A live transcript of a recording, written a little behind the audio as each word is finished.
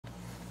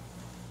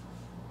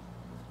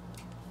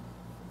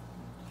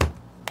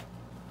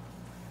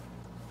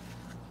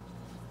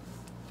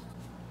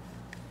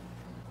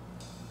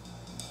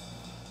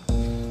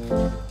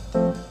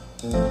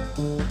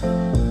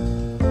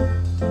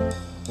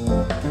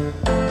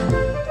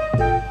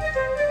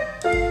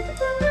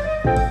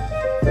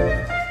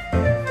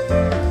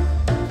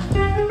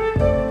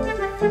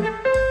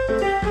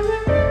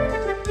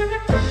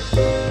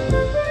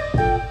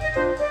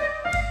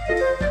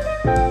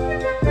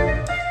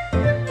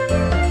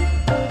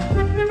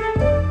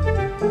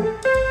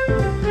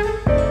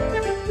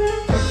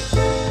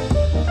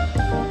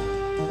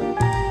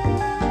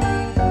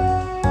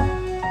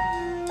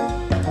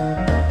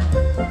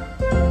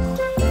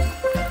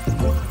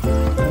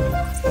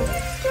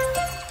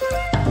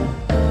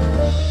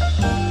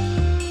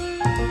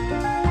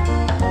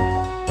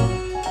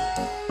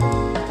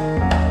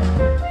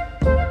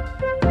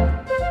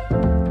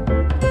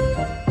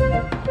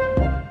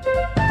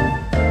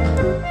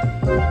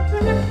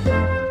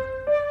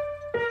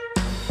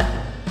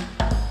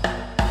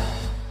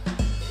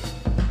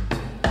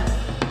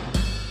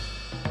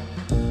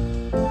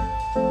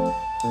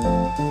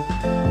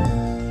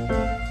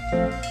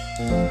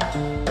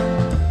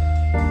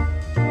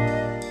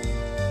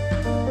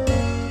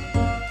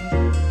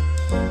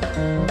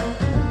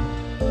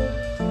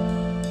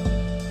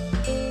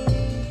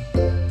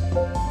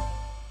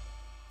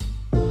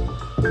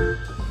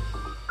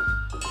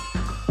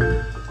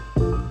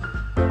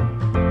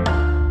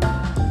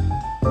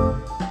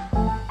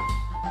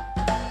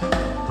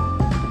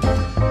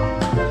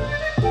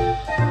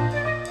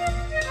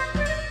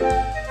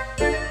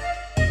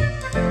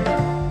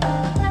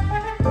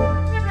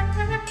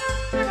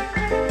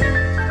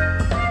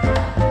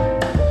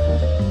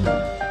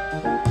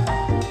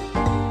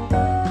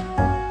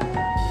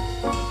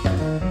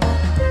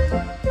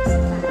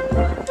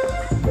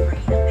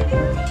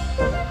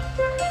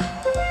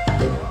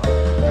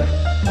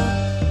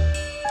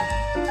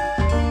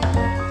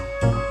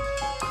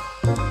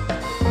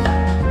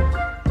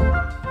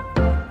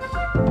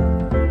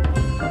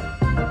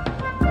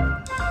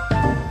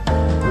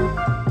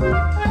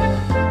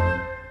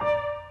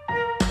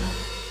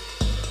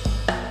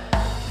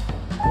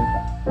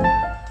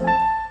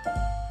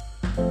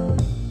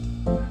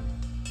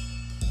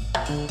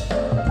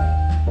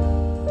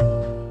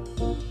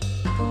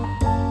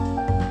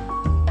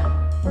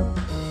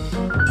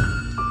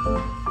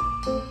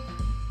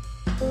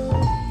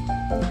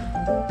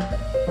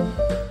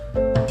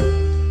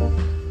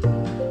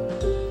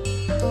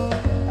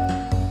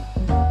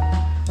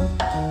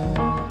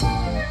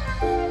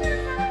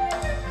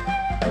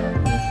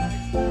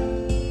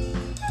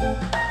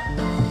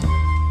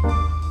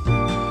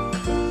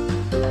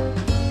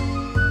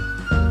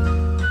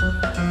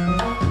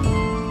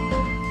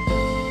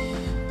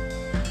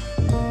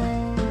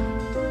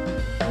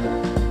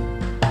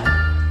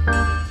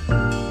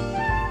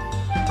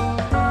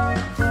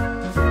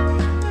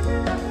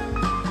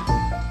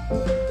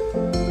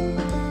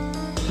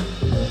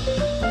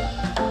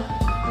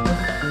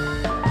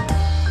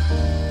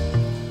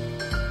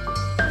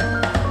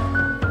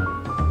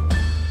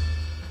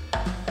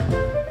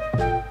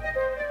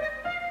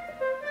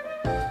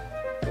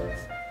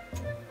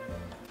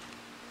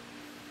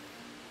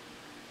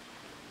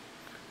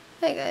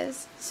Hey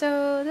guys,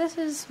 so this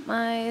is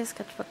my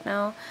sketchbook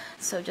now.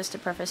 So just to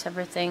preface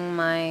everything,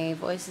 my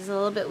voice is a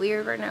little bit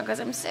weird right now because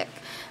I'm sick.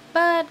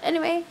 But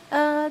anyway,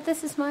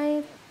 this is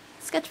my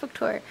sketchbook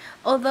tour.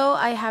 Although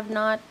I have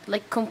not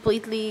like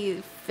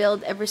completely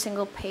filled every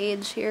single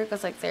page here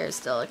because like there's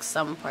still like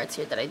some parts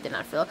here that I did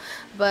not fill.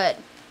 But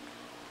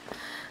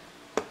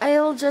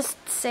I'll just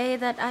say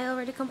that I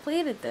already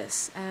completed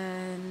this,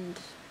 and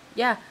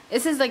yeah,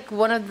 this is like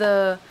one of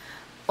the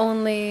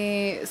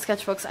only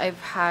sketchbooks I've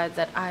had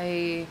that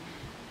I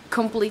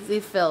completely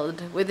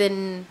filled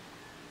within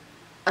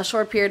a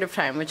short period of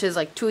time, which is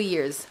like 2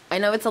 years. I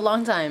know it's a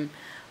long time,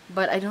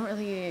 but I don't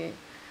really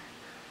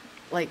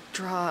like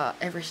draw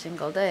every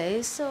single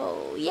day,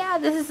 so yeah,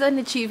 this is an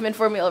achievement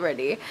for me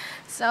already.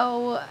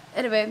 So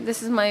anyway,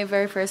 this is my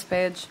very first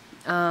page.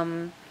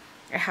 I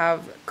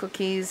have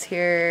cookies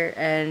here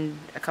and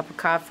a cup of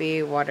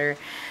coffee, water.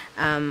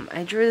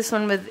 I drew this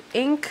one with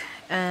ink,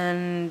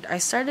 and I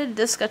started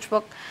this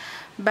sketchbook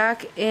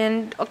back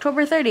in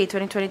October 30,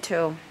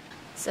 2022. It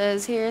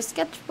says here,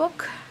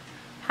 sketchbook,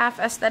 half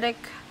aesthetic,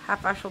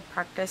 half actual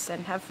practice,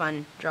 and have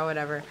fun, draw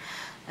whatever.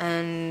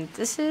 And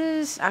this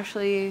is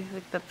actually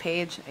like the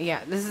page. Yeah,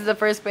 this is the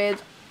first page,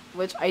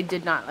 which I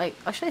did not like.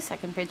 Actually,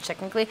 second page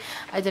technically.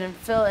 I didn't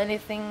fill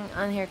anything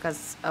on here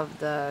because of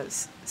the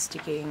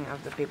sticking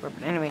of the paper.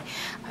 But anyway,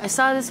 I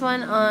saw this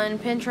one on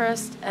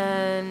Pinterest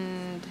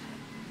and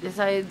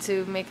decided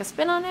to make a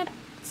spin on it.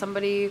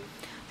 Somebody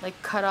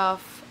like cut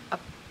off a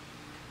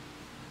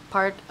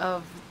part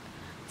of,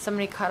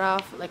 somebody cut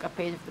off like a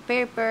page of the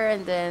paper,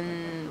 and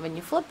then when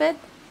you flip it,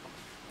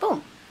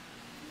 boom,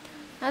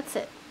 that's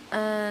it.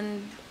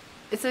 And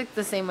it's like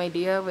the same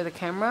idea with a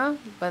camera,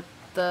 but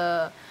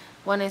the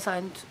one I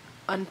saw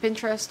on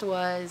Pinterest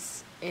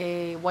was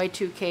a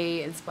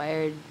Y2K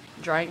inspired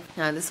drawing.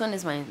 Now this one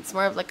is mine. It's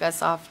more of like a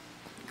soft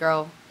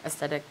girl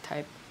aesthetic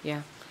type.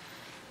 Yeah.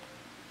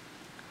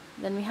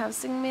 Then we have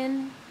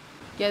Singmin.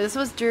 Yeah, this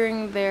was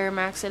during their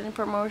Maxilin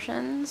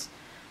promotions.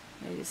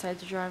 I decided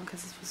to draw him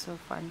because this was so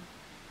fun.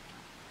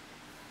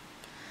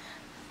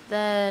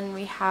 Then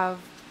we have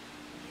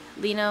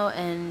Lino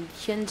and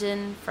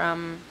Hyunjin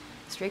from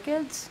Stray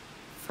Kids,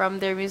 from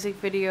their music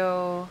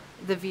video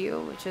The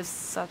View, which is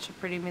such a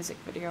pretty music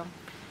video.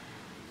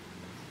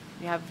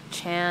 We have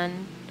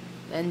Chan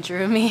and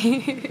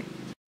Jeremy.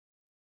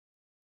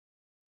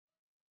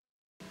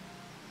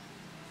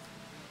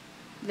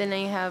 Then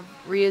I have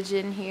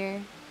Ryujin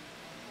here.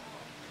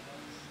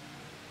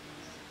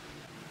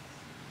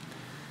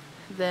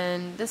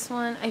 Then this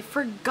one, I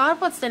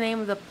forgot what's the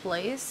name of the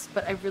place,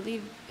 but I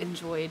really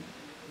enjoyed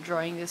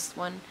drawing this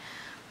one.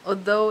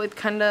 Although it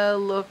kind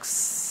of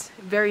looks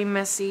very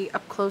messy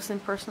up close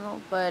and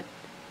personal, but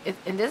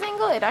in this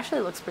angle it actually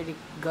looks pretty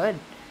good.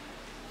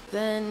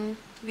 Then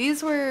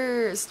these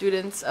were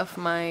students of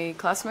my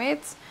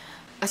classmates,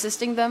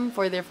 assisting them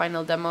for their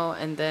final demo,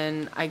 and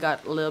then I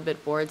got a little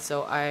bit bored,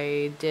 so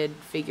I did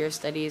figure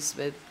studies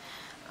with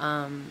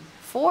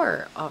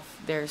 4 of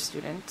their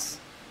students.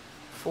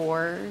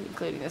 4,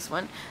 including this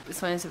one. This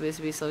one is supposed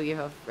to be So You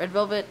Have Red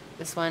Velvet.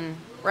 This one,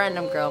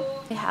 Random Girl.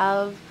 I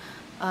have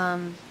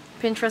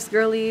Pinterest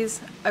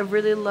girlies. I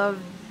really love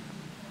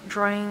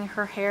drawing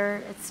her hair.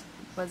 It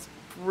was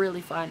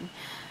really fun.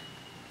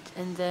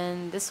 And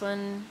then this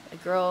one, a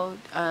girl.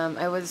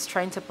 I was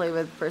trying to play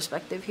with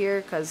perspective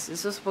here because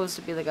this was supposed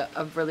to be like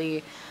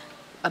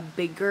a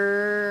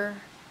bigger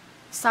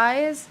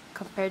size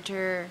compared to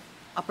her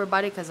upper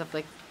body because of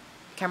like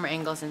camera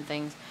angles and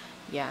things.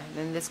 Yeah,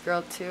 then this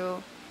girl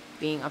too,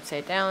 being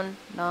upside down.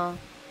 No,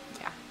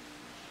 yeah.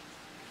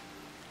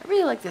 I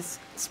really like this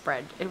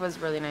spread. It was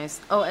really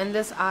nice. Oh, and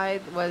this eye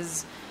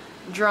was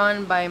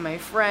drawn by my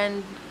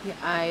friend.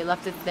 I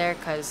left it there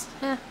because,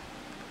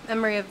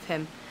 memory of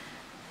him.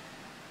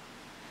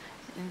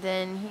 And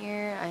then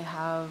here I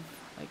have,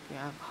 like, we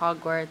have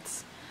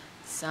Hogwarts,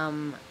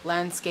 some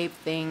landscape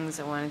things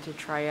I wanted to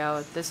try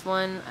out. This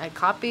one, I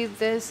copied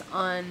this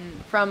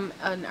from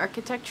an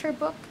architecture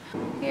book.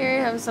 Here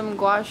I have some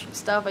gouache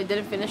stuff. I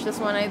didn't finish this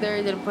one either.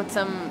 I didn't put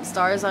some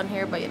stars on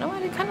here, but you know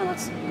what? It kind of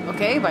looks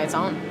okay by its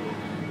own.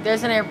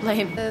 there's an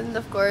airplane. And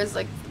of course,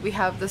 like, we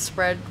have the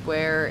spread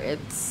where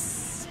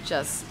it's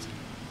just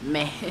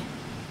meh.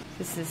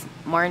 This is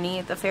Marnie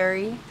at the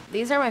ferry.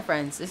 These are my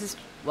friends. This is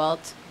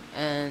Walt,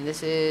 and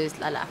this is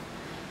Lala.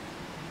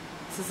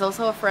 This is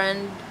also a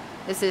friend.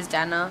 This is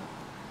Dana.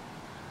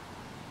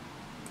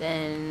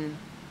 Then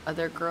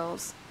other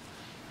girls.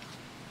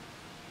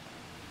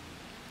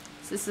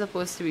 This is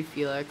supposed to be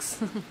Felix.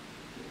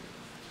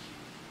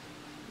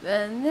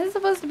 Then this is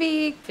supposed to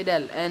be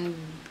Fidel and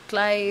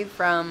Clay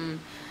from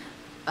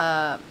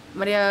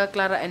Maria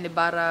Clara and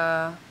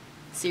Ibarra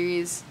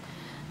series.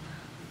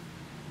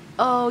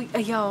 Oh,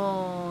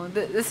 yo,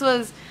 this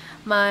was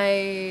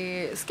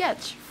my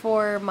sketch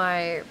for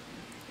my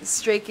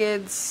Stray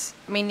Kids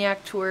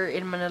Maniac tour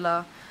in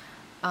Manila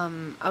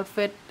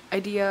outfit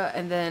idea,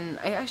 and then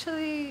I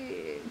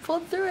actually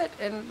pulled through it,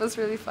 and it was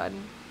really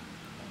fun.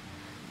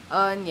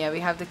 And yeah, we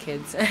have the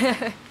kids.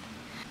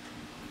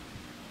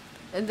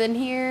 And then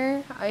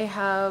here I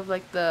have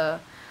like the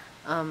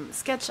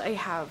sketch I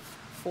have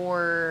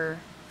for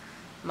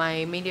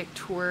my Maniac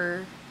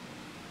tour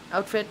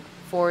outfit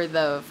for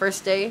the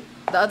first day.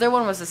 The other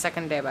one was the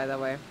second day, by the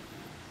way.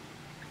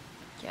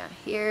 Yeah,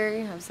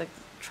 here I was like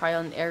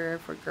trial and error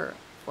for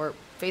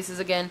faces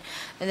again,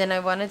 and then I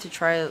wanted to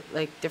try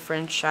like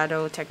different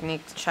shadow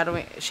techniques,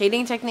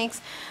 shading techniques,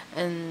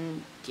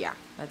 and yeah,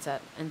 that's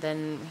it. And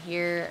then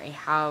here I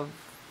have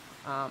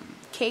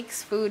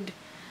cakes, food,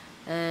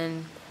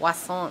 and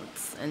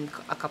croissants, and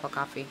a cup of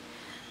coffee.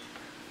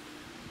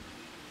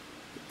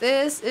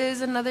 This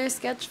is another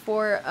sketch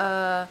for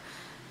a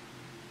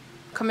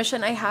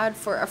commission I had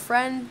for a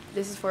friend.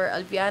 This is for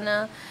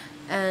Alviana,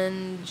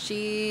 and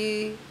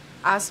she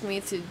asked me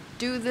to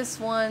do this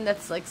one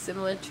that's like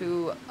similar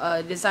to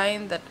a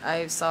design that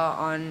I saw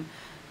on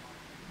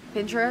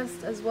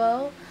Pinterest as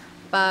well,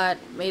 but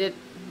made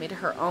it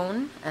her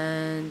own.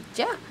 And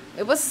yeah,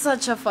 it was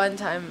such a fun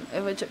time.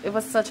 It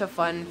was such a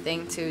fun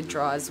thing to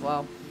draw as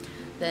well.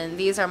 Then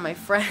these are my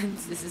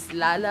friends. This is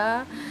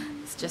Lala,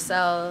 this is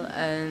Giselle,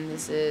 and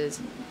this is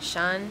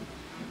Shan.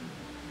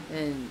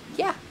 And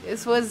yeah,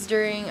 this was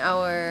during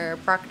our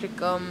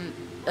practicum,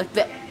 like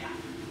the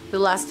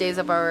last days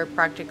of our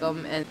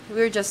practicum, and we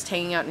were just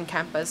hanging out in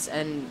campus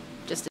and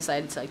just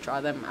decided to like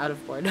draw them out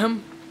of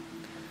boredom.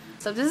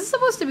 So this is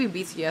supposed to be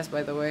BTS,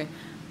 by the way,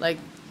 like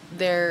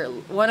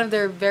one of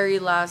their very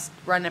last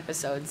run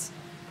episodes.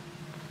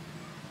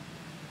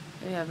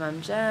 We have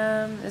Ma'am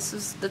Jam. This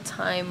was the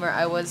time where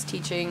I was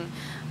teaching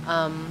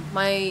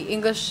my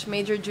English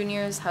major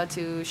juniors how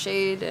to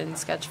shade and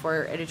sketch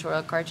for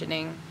editorial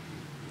cartooning.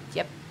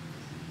 Yep,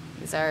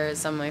 these are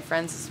some of my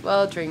friends as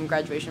well during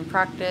graduation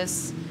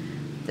practice.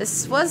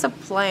 This was a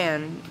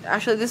plan.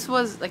 Actually, this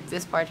was like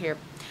this part here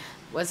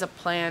was a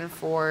plan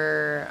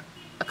for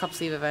a cup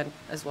sleeve event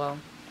as well.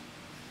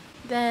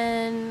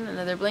 Then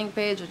another blank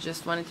page. I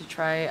just wanted to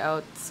try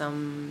out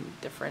some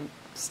different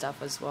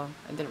stuff as well.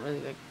 I didn't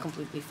really like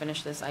completely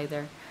finish this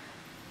either.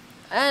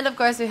 And of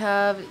course we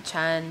have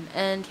Chan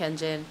and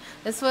Hyunjin.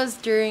 This was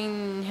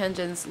during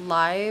Hyunjin's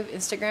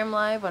Instagram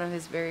live, one of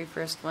his very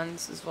first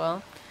ones as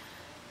well.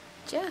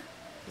 Yeah, it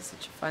was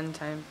such a fun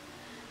time.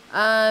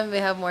 We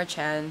have more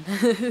Chan.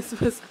 This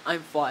was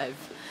I'm 5.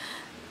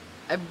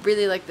 I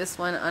really like this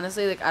one.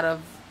 Honestly, like out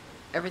of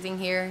everything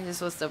here,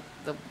 this was the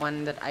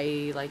one that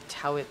I liked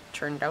how it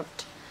turned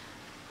out.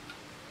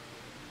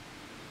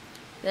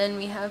 Then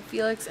we have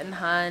Felix and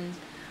Han.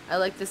 I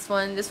like this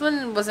one. This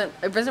one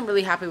I wasn't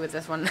really happy with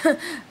this one.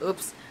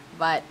 Oops.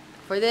 But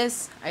for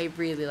this, I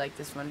really like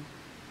this one.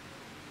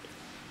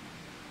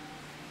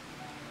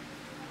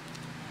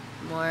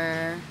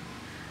 More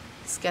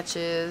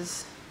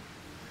sketches.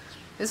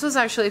 This was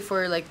actually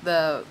for like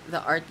the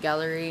art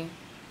gallery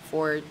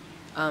for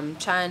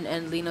Chan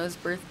and Lino's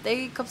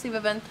birthday cup sleeve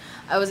event.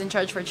 I was in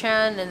charge for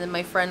Chan, and then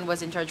my friend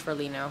was in charge for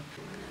Lino.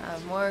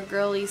 More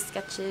girly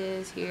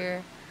sketches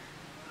here.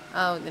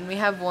 Oh, then we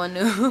have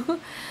Wonu.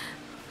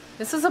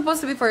 This was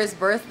supposed to be for his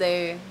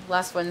birthday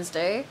last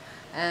Wednesday,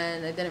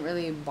 and I didn't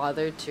really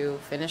bother to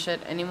finish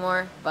it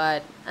anymore,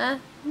 but I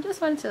just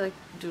wanted to like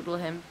doodle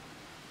him.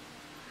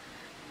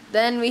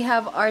 Then we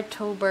have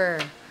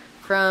Artober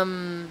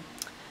from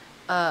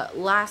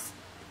last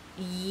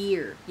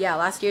year. Yeah,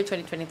 last year,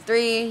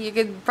 2023. You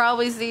could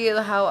probably see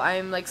how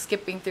I'm like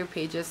skipping through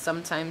pages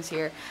sometimes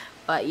here,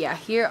 but yeah,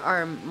 here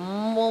are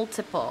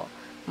multiple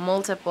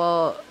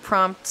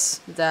prompts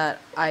that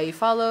I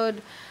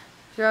followed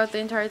throughout the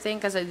entire thing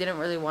because I didn't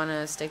really want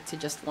to stick to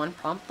just one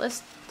prompt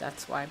list.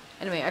 That's why.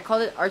 Anyway, I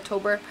called it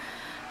Artober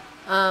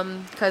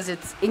because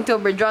it's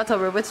Inktober,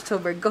 Drawtober,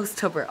 Witchtober,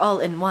 Ghosttober all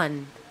in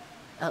one.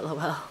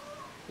 LOL.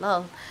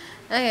 Lol.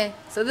 Okay,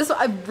 so this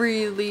I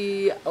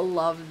really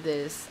love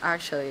this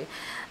actually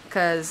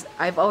because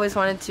I've always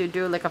wanted to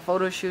do like a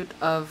photo shoot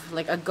of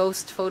like a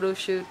ghost photo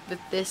shoot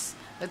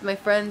with my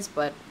friends,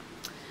 but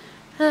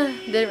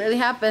didn't really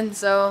happen,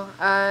 so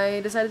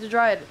I decided to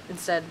draw it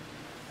instead.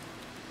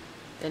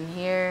 Then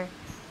here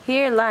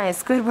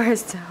lies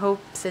Squidward's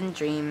hopes and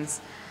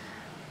dreams.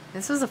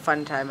 This was a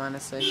fun time,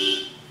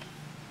 honestly.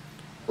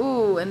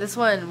 Ooh, and this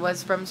one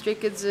was from Stray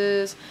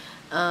Kids'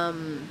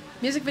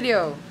 Music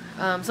video,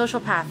 Social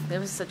Path. It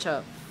was such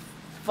a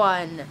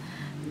fun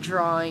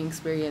drawing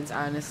experience,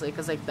 honestly,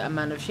 because like the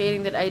amount of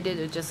shading that I did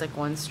with just like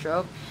one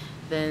stroke,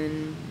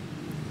 then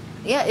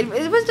yeah, it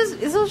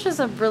was just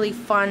a really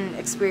fun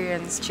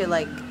experience to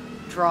like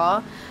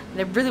draw, and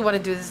I really want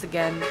to do this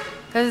again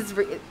because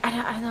I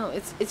don't know,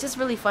 it's just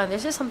really fun.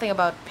 There's just something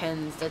about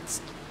pens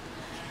that's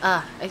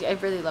I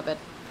really love it.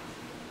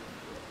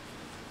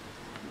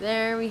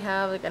 There we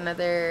have like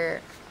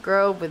another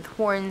girl with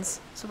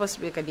horns, supposed to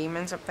be like a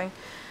demon or something.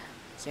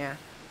 Yeah.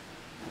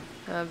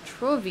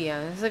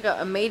 Trovia. It's like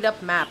a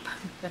made-up map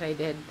that I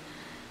did.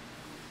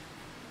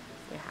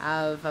 We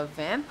have a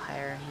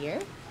vampire here.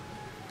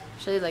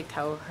 Actually liked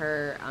how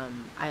her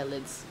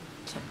eyelids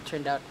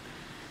turned out.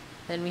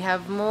 Then we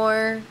have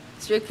more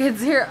Stray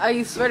Kids here.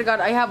 I swear to God,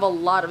 I have a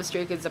lot of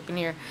Stray Kids up in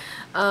here.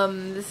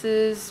 This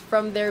is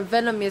from their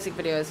Venom music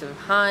videos of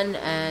Han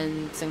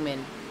and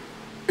Seungmin.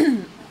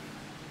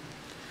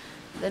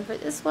 Then for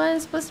this one,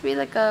 it's supposed to be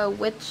like a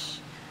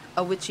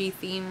witchy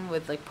theme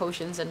with like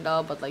potions and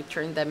all, but like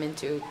turned them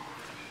into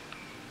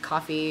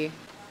coffee.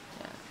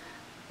 Yeah.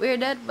 We're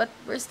dead, but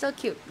we're still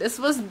cute. This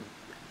was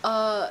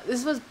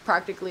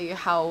practically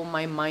how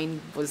my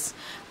mind was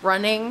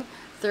running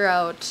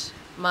throughout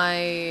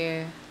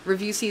my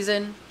review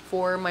season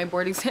for my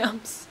board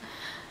exams.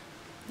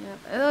 Yeah,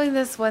 I like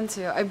this one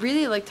too. I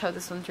really liked how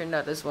this one turned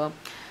out as well.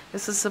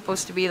 This is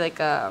supposed to be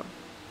like a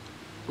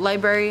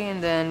library,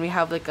 and then we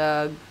have like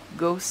a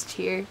ghost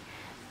here.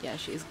 Yeah,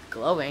 she's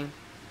glowing.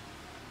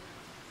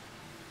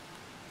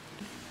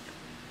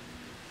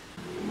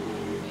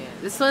 Yeah,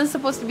 this one's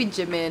supposed to be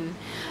Jimin,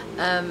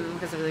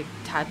 because of the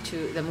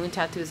tattoo, the moon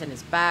tattoos in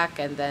his back,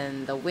 and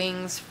then the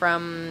wings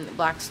from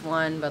Black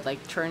Swan, but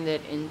like turned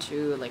it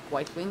into like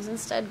white wings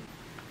instead.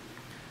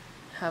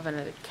 Have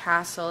another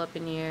castle up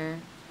in here.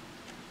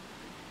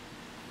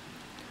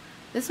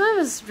 This one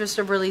was just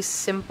a really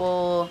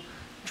simple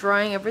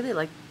drawing. I really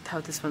liked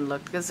how this one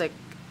looked because like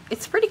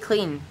it's pretty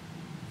clean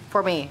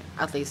for me,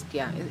 at least.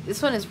 Yeah,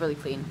 this one is really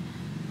clean.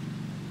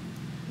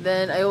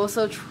 Then I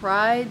also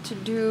tried to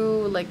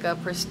do like a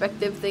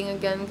perspective thing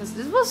again because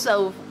this was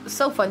so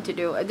fun to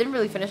do. I didn't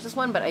really finish this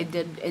one, but I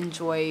did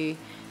enjoy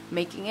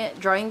making it,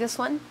 drawing this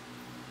one,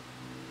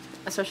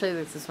 especially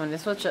like this one.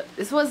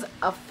 This was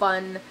a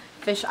fun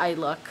fish eye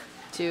look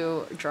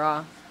to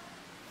draw.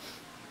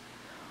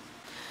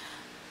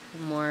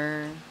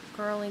 More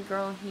girly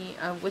girl here,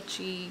 a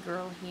witchy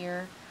girl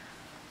here.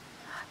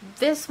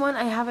 This one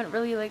I haven't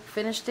really like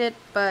finished it,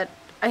 but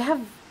I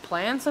have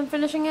plans on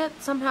finishing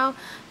it somehow.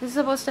 This is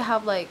supposed to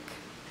have like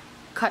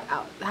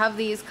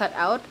these cut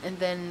out, and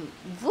then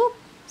whoop,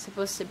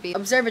 supposed to be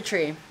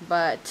observatory,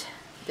 but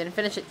didn't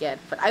finish it yet.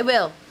 But I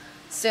will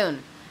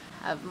soon.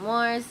 Have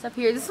more stuff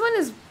here. This one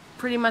is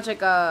pretty much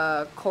like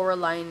a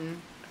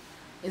Coraline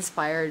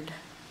inspired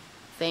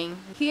thing.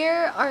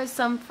 Here are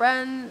some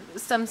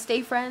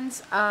stay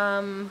friends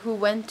who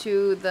went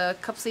to the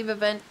cup sleeve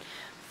event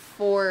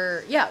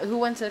for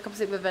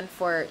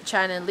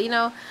Chan and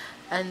Lino,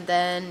 and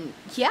then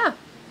yeah,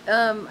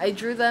 I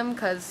drew them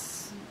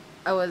because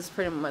I was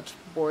pretty much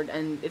bored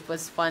and it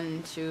was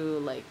fun to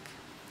like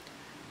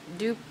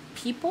do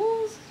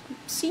people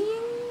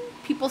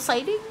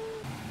sighting.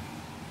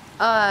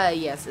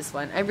 Yes, this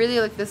one. I really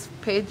like this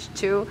page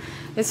too.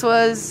 This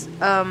was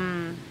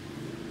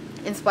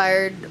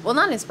inspired, well,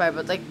 not inspired,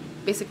 but like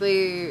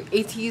basically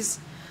 80s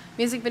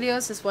music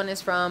videos. This one is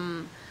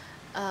from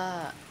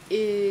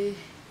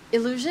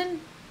Illusion.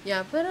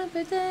 Yeah, and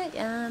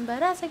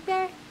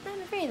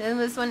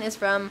this one is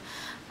from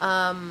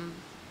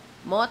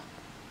Mot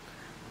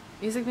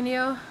music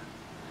video.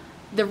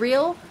 The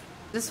Real.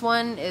 This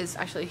one is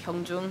actually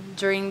Hyungjung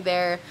during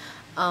their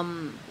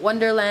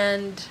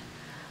Wonderland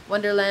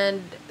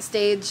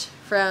stage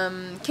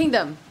from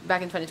Kingdom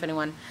back in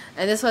 2021,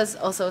 and this was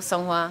also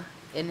Songhwa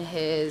in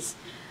his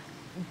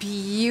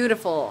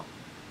beautiful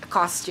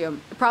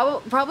costume,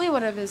 probably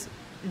one of his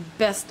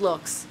best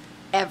looks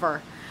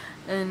ever.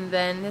 And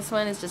then this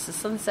one is just a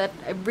sunset.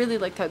 I really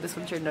liked how this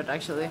one turned out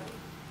actually.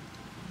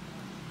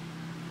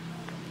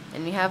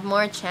 And we have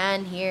more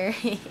Chan here.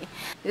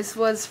 This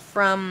was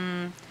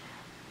from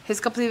his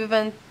cup sleeve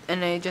event,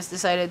 and I just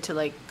decided to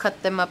like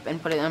cut them up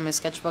and put it on my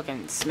sketchbook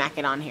and smack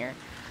it on here.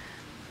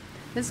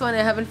 This one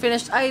I haven't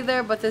finished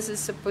either, but this is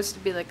supposed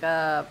to be like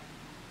a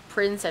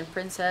prince and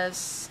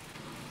princess.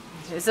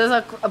 This is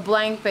a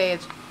blank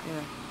page.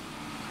 Yeah.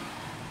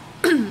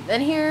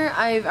 And here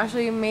I've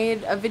actually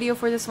made a video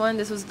for this one.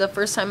 This was the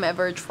first time I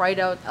ever tried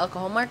out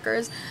alcohol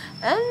markers,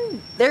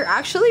 and they're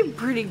actually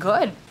pretty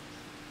good.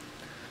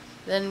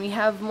 Then we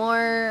have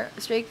more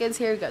Stray Kids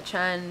here. We got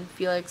Chan,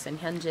 Felix, and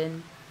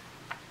Hyunjin.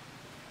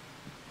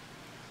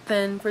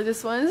 Then for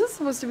this one, this is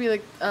supposed to be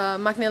like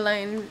Maknae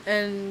Line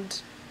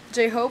and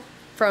J-Hope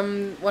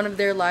from one of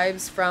their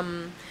lives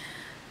from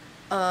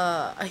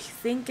I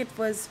think it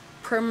was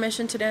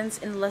Permission to Dance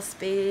in Las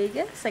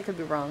Vegas. I could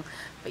be wrong,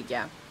 but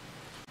yeah.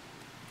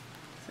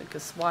 It's like a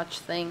swatch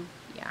thing.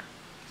 Yeah.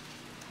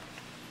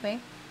 Okay.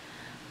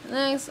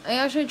 Next, I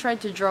actually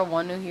tried to draw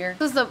Wanu here.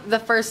 This was the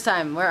first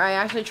time where I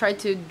actually tried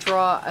to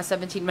draw a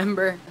 17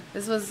 member.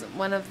 This was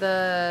one of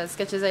the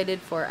sketches I did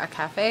for a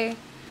cafe.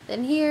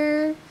 Then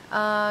here,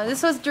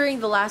 this was during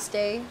the last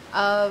day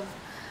of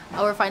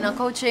our final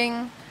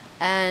coaching,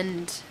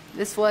 and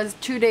this was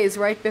 2 days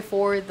right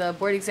before the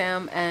board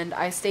exam, and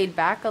I stayed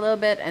back a little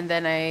bit and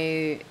then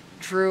I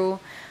drew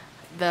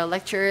the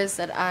lectures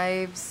that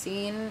I've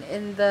seen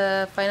in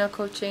the final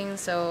coaching.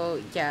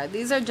 So yeah,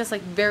 these are just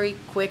like very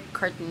quick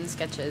cartoon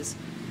sketches.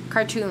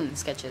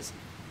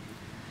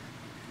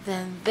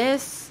 Then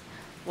this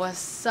was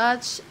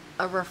such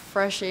a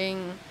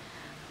refreshing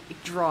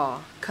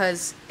draw,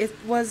 because it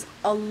was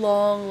a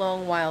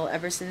long while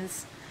ever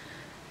since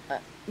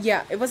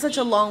it was such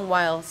a long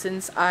while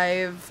since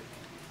I've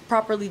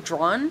properly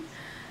drawn.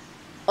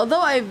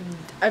 Although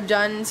I've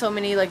done so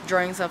many like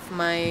drawings of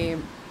my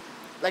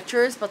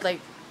lectures, but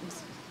like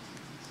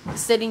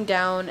sitting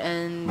down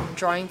and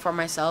drawing for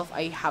myself,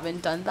 I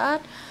haven't done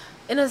that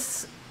in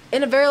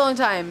a very long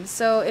time.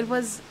 So it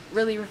was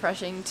really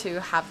refreshing to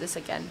have this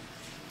again,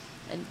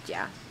 and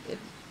yeah,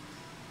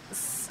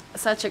 it's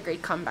such a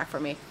great comeback for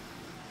me.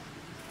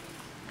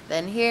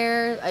 Then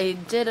here I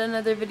did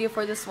another video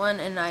for this one,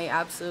 and I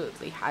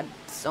absolutely had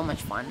so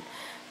much fun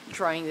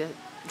drawing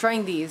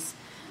these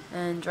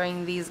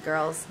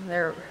girls.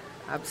 They're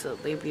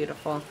absolutely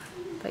beautiful.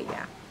 But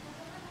yeah.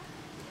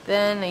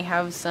 Then I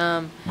have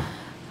some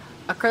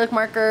acrylic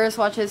marker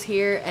swatches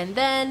here, and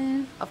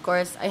then of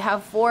course I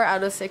have 4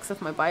 out of 6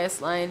 of my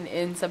bias line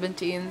in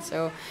 17.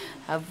 So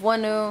I have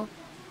Wanu,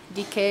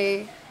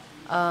 DK,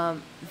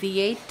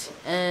 V8,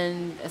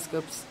 and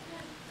Scoops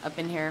up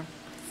in here.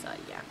 So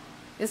yeah,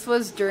 this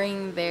was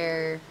during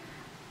their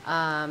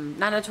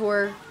Nana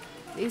tour.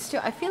 These two,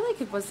 I feel like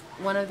it was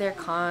one of their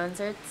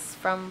concerts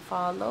from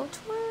Follow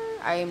tour.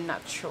 I'm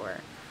not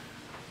sure.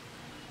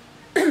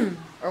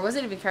 Or was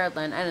it even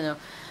Caroline? I don't know.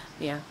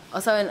 Yeah.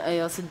 Also, I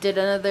also did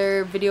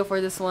another video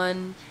for this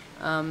one.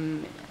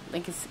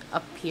 Link is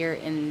up here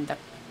in the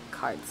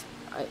cards.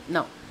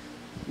 No.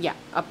 Yeah,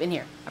 up in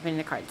here. Up in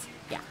the cards.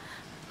 Yeah.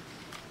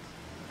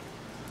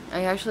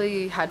 I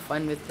actually had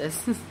fun with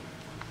this.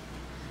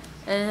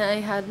 And I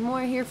had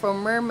more here for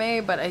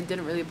Mermaid, but I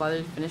didn't really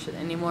bother to finish it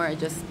anymore. I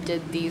just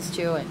did these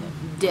two and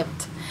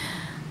dipped.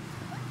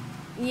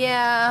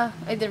 Yeah,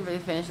 I didn't really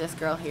finish this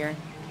girl here.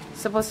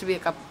 It's supposed to be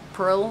like a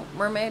pearl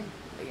mermaid.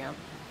 But yeah.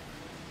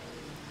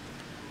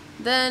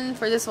 Then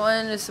for this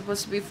one, it's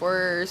supposed to be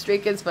for Stray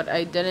Kids, but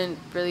I didn't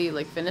really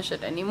like finish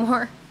it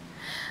anymore.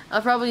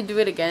 I'll probably do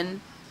it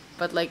again,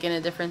 but like in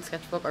a different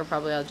sketchbook, or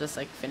probably I'll just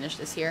like finish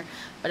this here.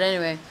 But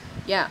anyway,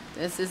 yeah,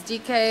 this is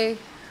DK.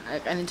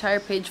 An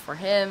entire page for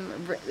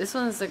him. This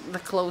one is like the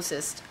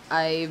closest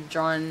I've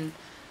drawn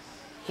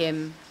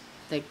him,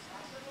 like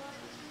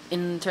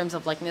in terms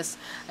of likeness.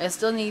 I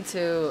still need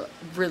to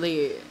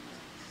really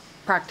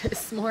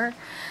practice more.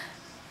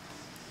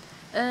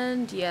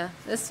 And yeah,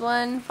 this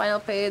one, final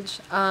page.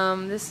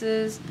 This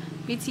is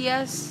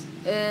BTS,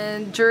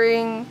 and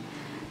during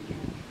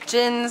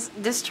Jin's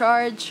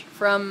discharge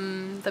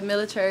from the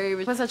military.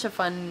 It was such a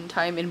fun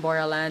time in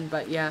Boraland.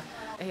 But yeah,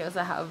 I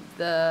also have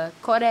the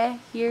kore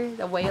here,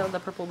 the whale, the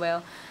purple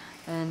whale.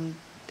 And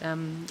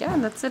yeah,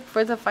 that's it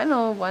for the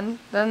final one.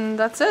 Then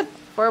that's it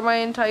for my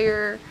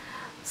entire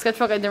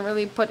sketchbook. I didn't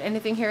really put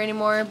anything here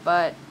anymore,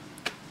 but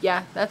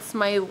yeah, that's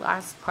my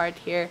last part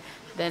here.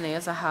 Then I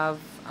also have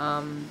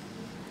a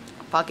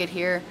pocket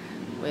here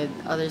with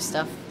other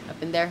stuff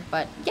up in there.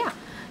 But yeah,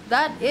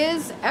 that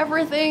is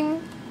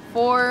everything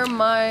for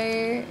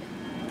my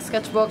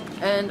sketchbook,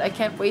 and I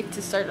can't wait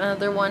to start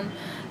another one.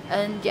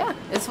 And yeah,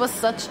 this was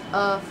such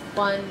a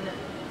fun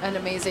and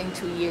amazing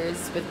 2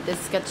 years with this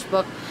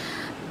sketchbook.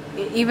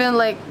 It even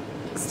like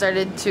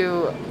started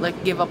to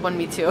like give up on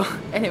me too.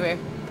 Anyway,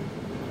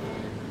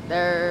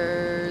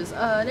 there's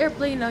an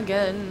airplane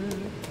again.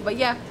 But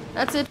yeah,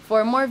 that's it.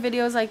 For more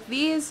videos like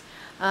these,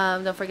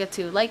 don't forget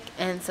to like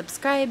and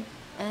subscribe,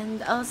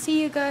 and I'll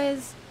see you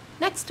guys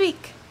next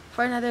week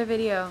for another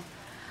video.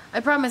 I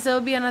promise there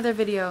will be another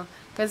video,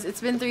 because it's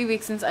been 3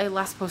 weeks since I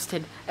last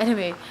posted.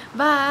 Anyway,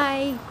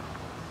 bye!